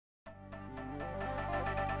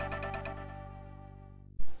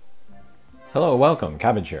Hello, welcome,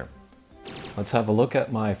 Cabbage here. Let's have a look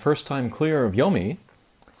at my first time clear of Yomi.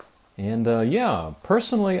 And yeah,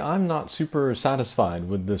 personally I'm not super satisfied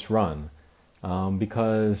with this run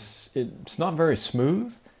because it's not very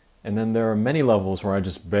smooth, and then there are many levels where I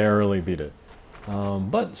just barely beat it.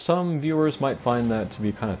 But some viewers might find that to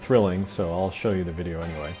be kind of thrilling, so I'll show you the video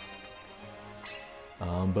anyway.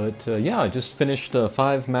 Yeah, I just finished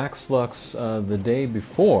 5 Max Lux the day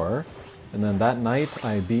before, and then that night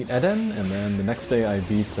I beat Eden, and then the next day I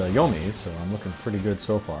beat Yomi, so I'm looking pretty good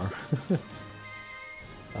so far.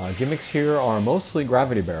 Gimmicks here are mostly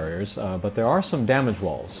gravity barriers, but there are some damage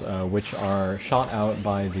walls, which are shot out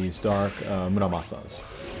by these dark Muramasas.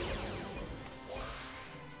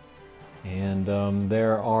 And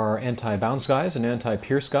there are anti-bounce guys and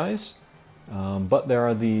anti-pierce guys, but there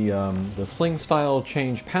are the sling-style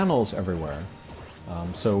change panels everywhere.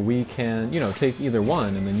 So we can, take either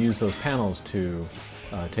one and then use those panels to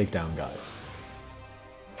take down guys.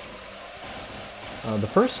 The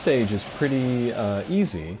first stage is pretty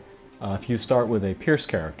easy if you start with a Pierce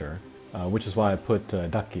character, which is why I put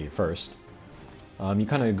Ducky first. You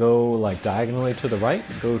kind of go like diagonally to the right,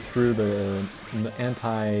 go through the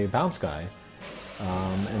anti-bounce guy,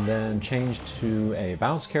 and then change to a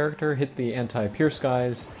bounce character, hit the anti-pierce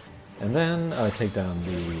guys, and then take down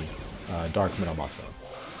the Dark Colossal.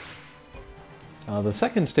 The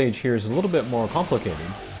second stage here is a little bit more complicated,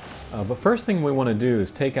 but first thing we want to do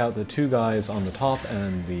is take out the 2 guys on the top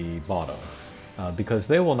and the bottom, because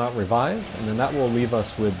they will not revive, and then that will leave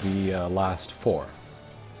us with the last 4.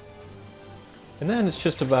 And then it's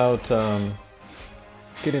just about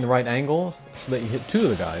getting the right angle so that you hit 2 of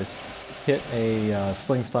the guys, hit a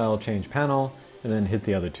sling style change panel, and then hit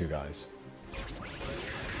the other 2 guys.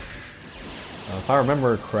 If I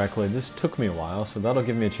remember correctly, this took me a while, so that'll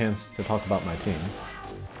give me a chance to talk about my team.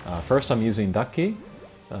 First I'm using Ducky.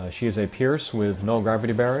 She is a Pierce with no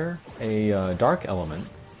gravity barrier, a Dark element,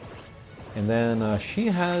 and then she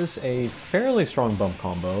has a fairly strong bump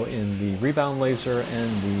combo in the Rebound Laser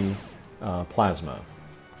and the Plasma.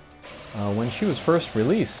 When she was first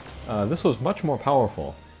released, this was much more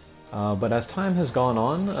powerful, but as time has gone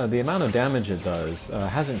on, the amount of damage it does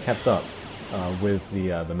hasn't kept up with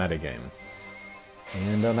the metagame.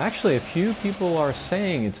 And actually a few people are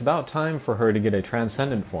saying it's about time for her to get a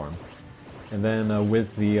Transcendent form. And then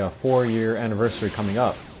with the 4-year anniversary coming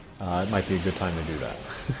up, it might be a good time to do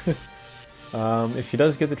that. If she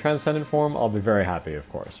does get the Transcendent form, I'll be very happy, of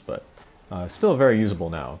course, but still very usable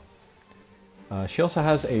now. She also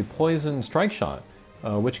has a Poison Strike Shot,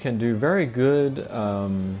 which can do very good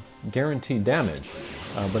guaranteed damage,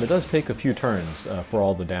 but it does take a few turns for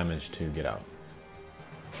all the damage to get out.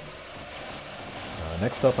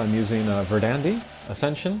 Next up I'm using Verdandi,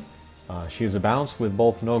 Ascension. She is a bounce with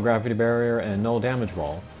both no gravity barrier and no damage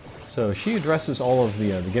wall, so she addresses all of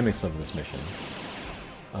the gimmicks of this mission.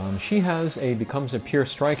 She becomes a pure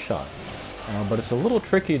strike shot, but it's a little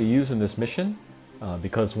tricky to use in this mission,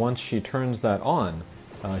 because once she turns that on,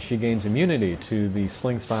 she gains immunity to the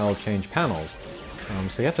sling style change panels,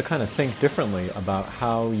 so you have to kind of think differently about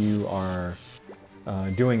how you are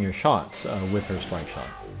doing your shots with her strike shot.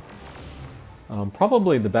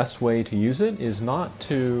 Probably the best way to use it is not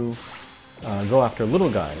to go after little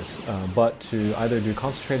guys, but to either do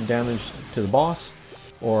concentrated damage to the boss,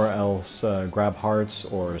 or else grab hearts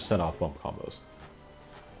or set off bump combos.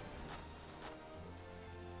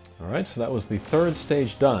 Alright, so that was the 3rd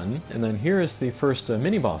stage done, and then here is the first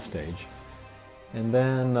mini-boss stage. And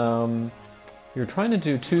then you're trying to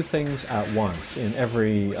do 2 things at once in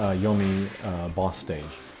every Yomi boss stage.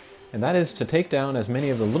 And that is to take down as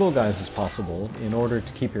many of the little guys as possible in order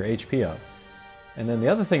to keep your HP up. And then the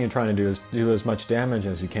other thing you're trying to do is do as much damage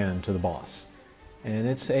as you can to the boss. And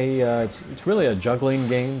it's really a juggling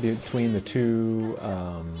game between the 2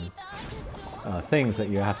 things that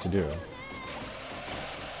you have to do.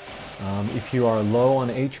 If you are low on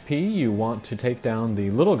HP, you want to take down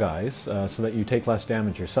the little guys so that you take less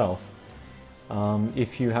damage yourself.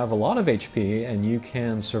 If you have a lot of HP and you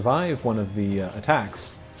can survive one of the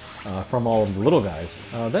attacks from all of the little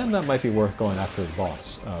guys, then that might be worth going after the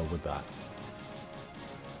boss with that.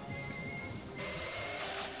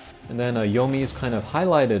 And then Yomi's kind of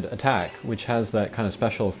highlighted attack, which has that kind of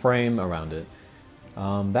special frame around it,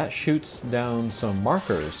 that shoots down some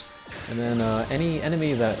markers, and then any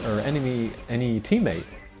enemy any teammate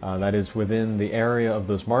that is within the area of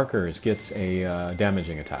those markers gets a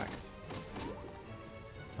damaging attack.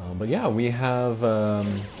 But yeah, we have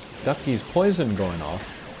Ducky's poison going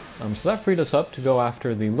off. So that freed us up to go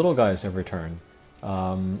after the little guys every turn,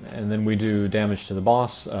 and then we do damage to the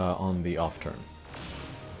boss on the off turn.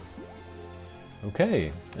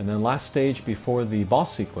 Okay, and then last stage before the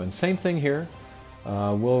boss sequence, same thing here.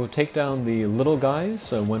 We'll take down the little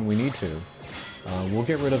guys when we need to. We'll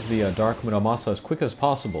get rid of the Dark Muramasa as quick as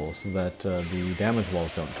possible so that the damage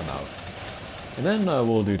walls don't come out. And then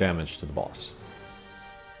we'll do damage to the boss.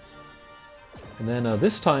 And then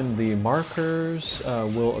this time the markers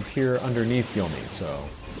will appear underneath Yomi, so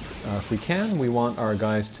if we can, we want our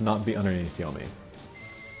guys to not be underneath Yomi.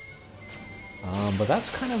 But that's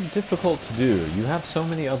kind of difficult to do. You have so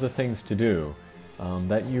many other things to do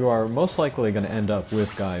that you are most likely going to end up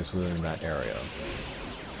with guys within that area.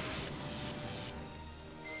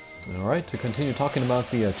 Alright, to continue talking about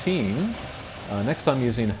the team, next I'm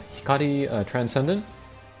using Hikari Transcendent.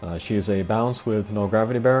 She is a bounce with no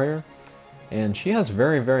gravity barrier, and she has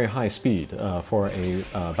very, very high speed for a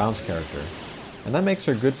bounce character. And that makes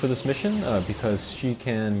her good for this mission because she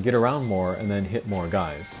can get around more and then hit more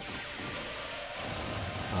guys.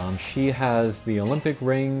 She has the Olympic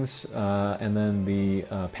rings and then the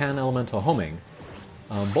Pan-Elemental homing,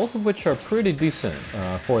 both of which are pretty decent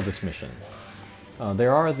for this mission.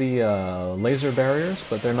 There are the laser barriers,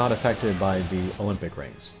 but they're not affected by the Olympic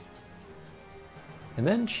rings. And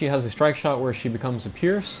then she has a strike shot where she becomes a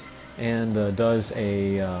Pierce and does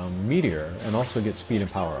a meteor and also gets speed and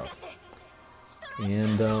power up.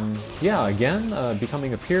 And yeah, again,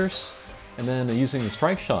 becoming a Pierce and then using the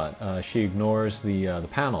strike shot, she ignores the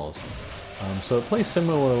panels. So it plays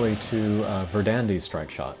similarly to Verdandi's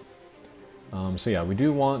strike shot. So yeah, we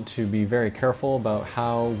do want to be very careful about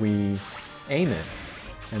how we aim it.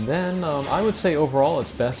 And then I would say overall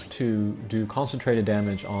it's best to do concentrated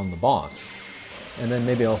damage on the boss. And then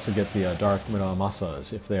maybe also get the Dark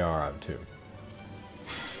Muramasas if they are out too.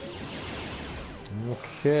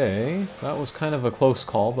 Okay, that was kind of a close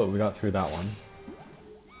call, but we got through that one.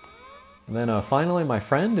 And then finally my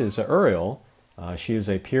friend is Uriel. She is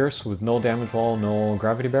a Pierce with no damage wall, no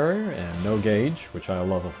gravity barrier, and no gauge, which I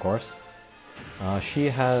love of course. She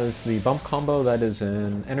has the bump combo that is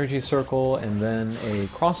an energy circle and then a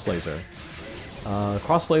cross laser.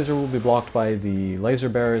 Cross laser will be blocked by the laser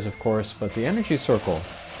barriers of course, but the energy circle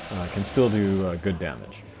can still do good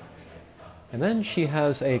damage. And then she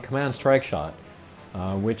has a command strike shot,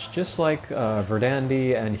 which just like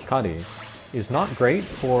Verdandi and Hikari, is not great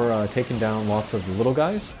for taking down lots of the little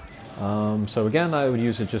guys. So again, I would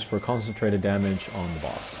use it just for concentrated damage on the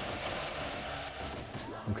boss.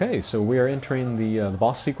 Okay, so we are entering the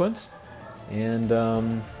boss sequence, and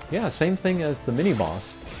yeah, same thing as the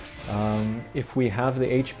mini-boss. If we have the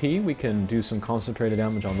HP, we can do some concentrated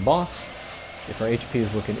damage on the boss. If our HP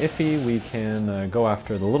is looking iffy, we can go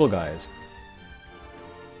after the little guys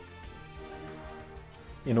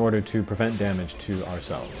in order to prevent damage to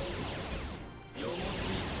ourselves.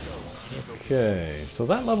 Okay, so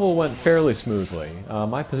that level went fairly smoothly.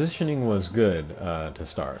 My positioning was good to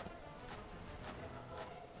start.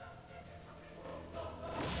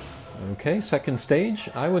 Okay, second stage.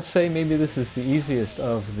 I would say maybe this is the easiest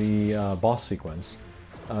of the boss sequence.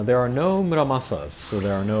 There are no Muramasas, so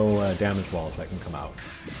there are no damage walls that can come out.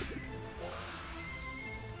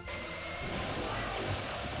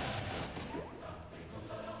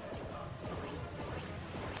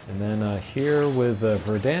 And then here with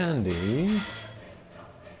Verdandi...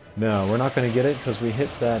 No, we're not going to get it because we hit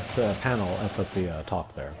that panel up at the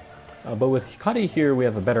top there. But with Hikari here we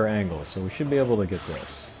have a better angle, so we should be able to get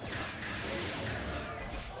this.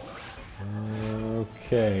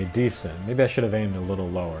 Okay, decent. Maybe I should have aimed a little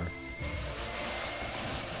lower.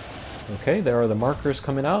 Okay, there are the markers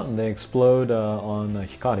coming out and they explode on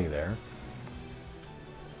Hikari there.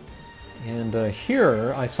 And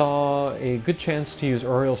here I saw a good chance to use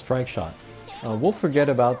Uriel's strike shot. We'll forget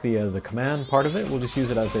about the command part of it, we'll just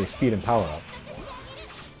use it as a speed and power up.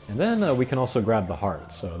 And then we can also grab the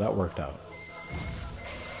heart, so that worked out.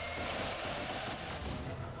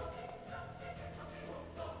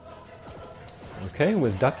 Okay,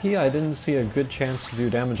 with Ducky I didn't see a good chance to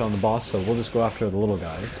do damage on the boss, so we'll just go after the little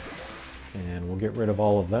guys. And we'll get rid of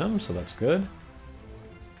all of them, so that's good.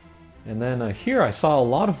 And then here I saw a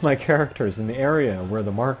lot of my characters in the area where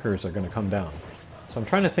the markers are going to come down. So I'm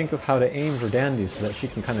trying to think of how to aim Verdandi so that she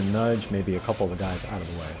can kind of nudge maybe a couple of the guys out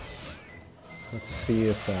of the way. Let's see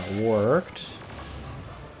if that worked.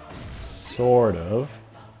 Sort of.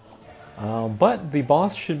 But the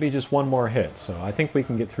boss should be just one more hit, so I think we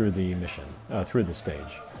can get through the mission, through the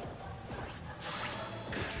stage.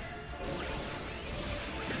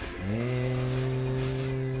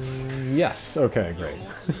 And yes, okay, great.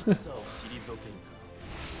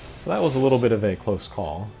 So that was a little bit of a close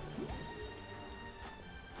call.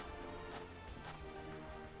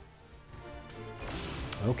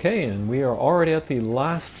 Okay, and we are already at the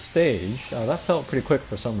last stage. That felt pretty quick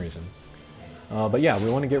for some reason. But yeah, we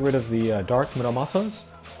want to get rid of the Dark Muramasas,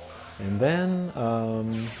 and then,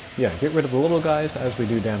 yeah, get rid of the little guys as we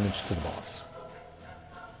do damage to the boss.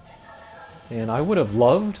 And I would have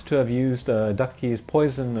loved to have used Ducky's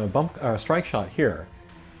poison strike shot here,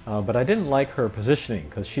 but I didn't like her positioning,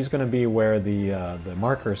 because she's going to be where the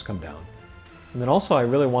markers come down. And then also I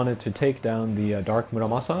really wanted to take down the Dark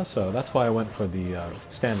Muramasa, so that's why I went for the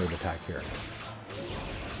standard attack here.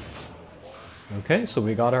 Okay, so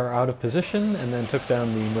we got her out of position and then took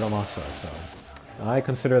down the Muramasa, so I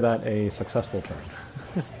consider that a successful turn.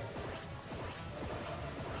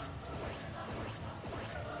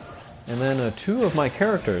 And then two of my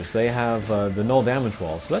characters, they have the null damage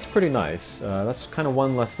wall, so that's pretty nice. That's kind of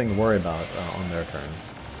one less thing to worry about on their turn.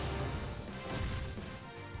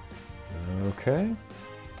 Okay.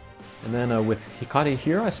 And then with Hikari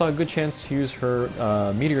here, I saw a good chance to use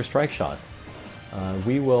her Meteor Strike Shot.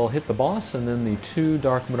 We will hit the boss and then the two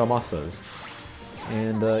Dark Muramasas.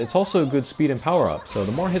 And it's also a good speed and power up, so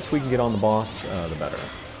the more hits we can get on the boss, the better.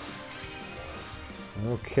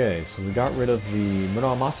 Okay, so we got rid of the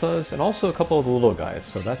Muramasas and also a couple of the little guys,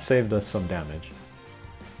 so that saved us some damage.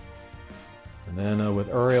 And then with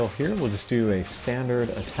Uriel here, we'll just do a standard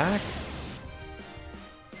attack.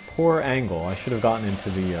 Poor angle. I should have gotten into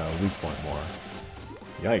the weak point more.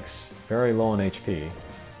 Yikes. Very low on HP.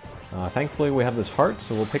 Thankfully we have this heart,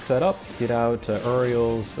 so we'll pick that up, get out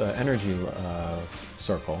Uriel's energy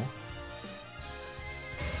circle.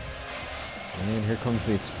 And here comes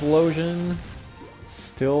the explosion.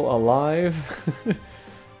 Still alive.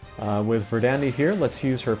 With Verdandi here, let's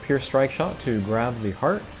use her Pierce Strike Shot to grab the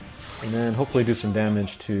heart, and then hopefully do some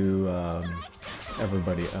damage to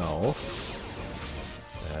everybody else.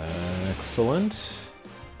 Excellent.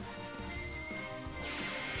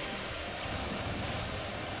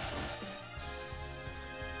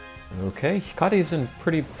 Okay, Hikari's in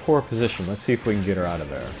pretty poor position. Let's see if we can get her out of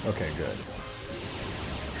there. Okay, good.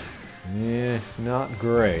 Yeah, not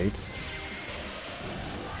great.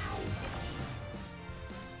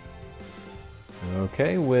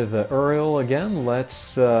 Okay, with Uriel again,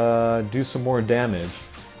 let's do some more damage.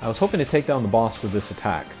 I was hoping to take down the boss with this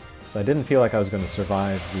attack, so I didn't feel like I was going to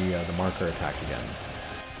survive the marker attack again.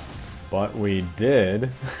 But we did.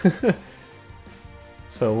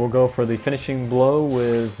 So we'll go for the finishing blow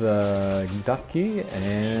with Ducky,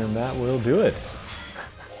 and that will do it.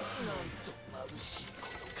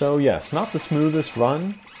 So yes, not the smoothest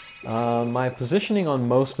run. My positioning on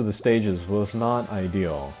most of the stages was not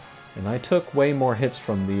ideal, and I took way more hits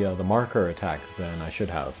from the marker attack than I should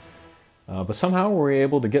have. But somehow we were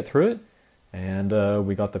able to get through it, and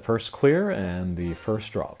we got the first clear and the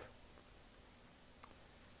first drop.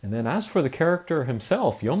 And then as for the character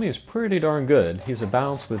himself, Yomi is pretty darn good. He's a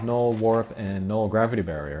bounce with null warp and null gravity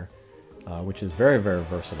barrier, which is very, very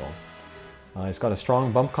versatile. He's got a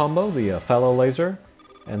strong bump combo, the fellow laser,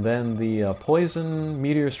 and then the poison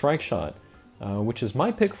meteor strike shot, which is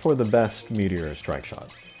my pick for the best meteor strike shot.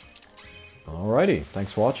 Alrighty,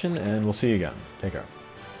 thanks for watching, and we'll see you again. Take care.